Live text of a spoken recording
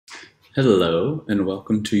Hello, and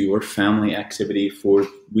welcome to your family activity for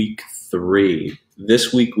week 3.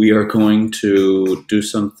 This week we are going to do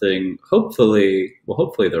something, hopefully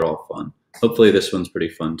they're all fun. Hopefully this one's pretty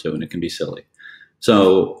fun too, and it can be silly.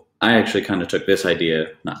 So I actually kind of took this idea,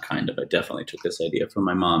 not kind of, I definitely took this idea from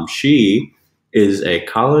my mom. She is a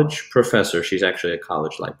college professor. She's actually a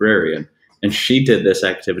college librarian, and she did this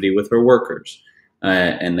activity with her workers.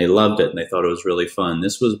 And they loved it, and they thought it was really fun.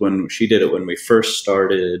 This was when she did it when we first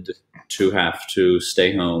started to have to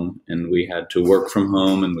stay home, and we had to work from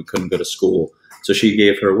home, and we couldn't go to school. So she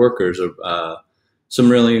gave her workers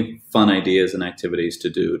some really fun ideas and activities to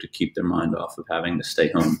do to keep their mind off of having to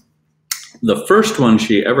stay home. The first one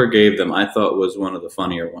she ever gave them, I thought, was one of the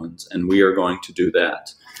funnier ones, and we are going to do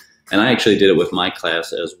that. And I actually did it with my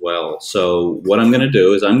class as well. So what I'm going to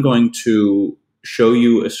do is I'm going to show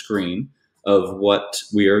you a screen of what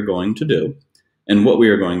we are going to do. And what we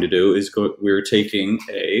are going to do is we're taking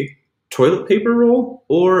a toilet paper roll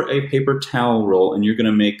or a paper towel roll, and you're going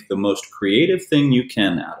to make the most creative thing you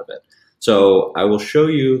can out of it. So I will show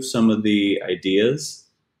you some of the ideas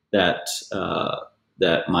that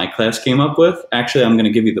that my class came up with. Actually, I'm going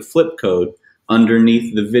to give you the flip code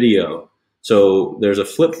underneath the video. So there's a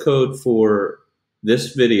flip code for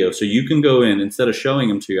this video. So you can go in, instead of showing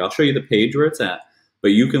them to you, I'll show you the page where it's at.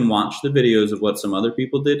 But you can watch the videos of what some other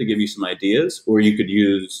people did to give you some ideas, or you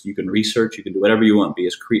can research, you can do whatever you want, be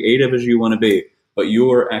as creative as you want to be. But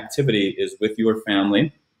your activity is with your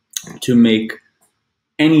family to make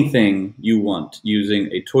anything you want using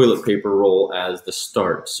a toilet paper roll as the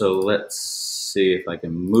start. So let's see if I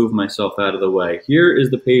can move myself out of the way. Here is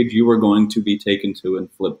the page you are going to be taken to in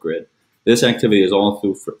Flipgrid. This activity is all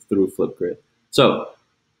through Flipgrid. So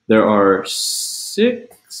there are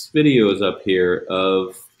 6 videos up here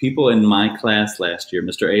of people in my class last year,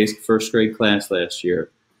 Mr. A's first grade class last year,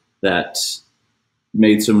 that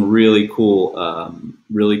made some really cool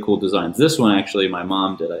designs. This one actually my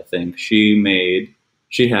mom did, I think. She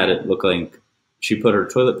had it look like she put her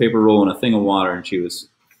toilet paper roll in a thing of water, and she was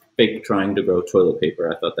fake trying to grow toilet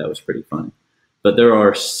paper. I thought that was pretty funny. But there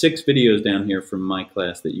are 6 videos down here from my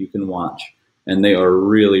class that you can watch, and they are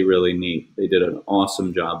really, really neat. They did an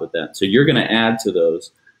awesome job with that. So you're going to add to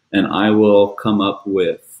those, and I will come up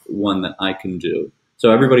with one that I can do.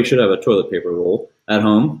 So everybody should have a toilet paper roll at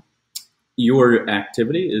home. Your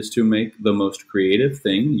activity is to make the most creative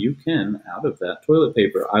thing you can out of that toilet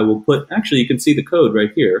paper. I will actually you can see the code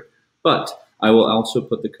right here, but I will also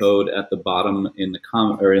put the code at the bottom in the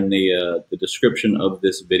comment or in the description of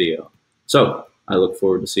this video. So I look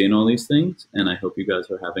forward to seeing all these things, and I hope you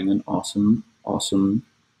guys are having an awesome, awesome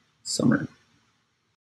summer.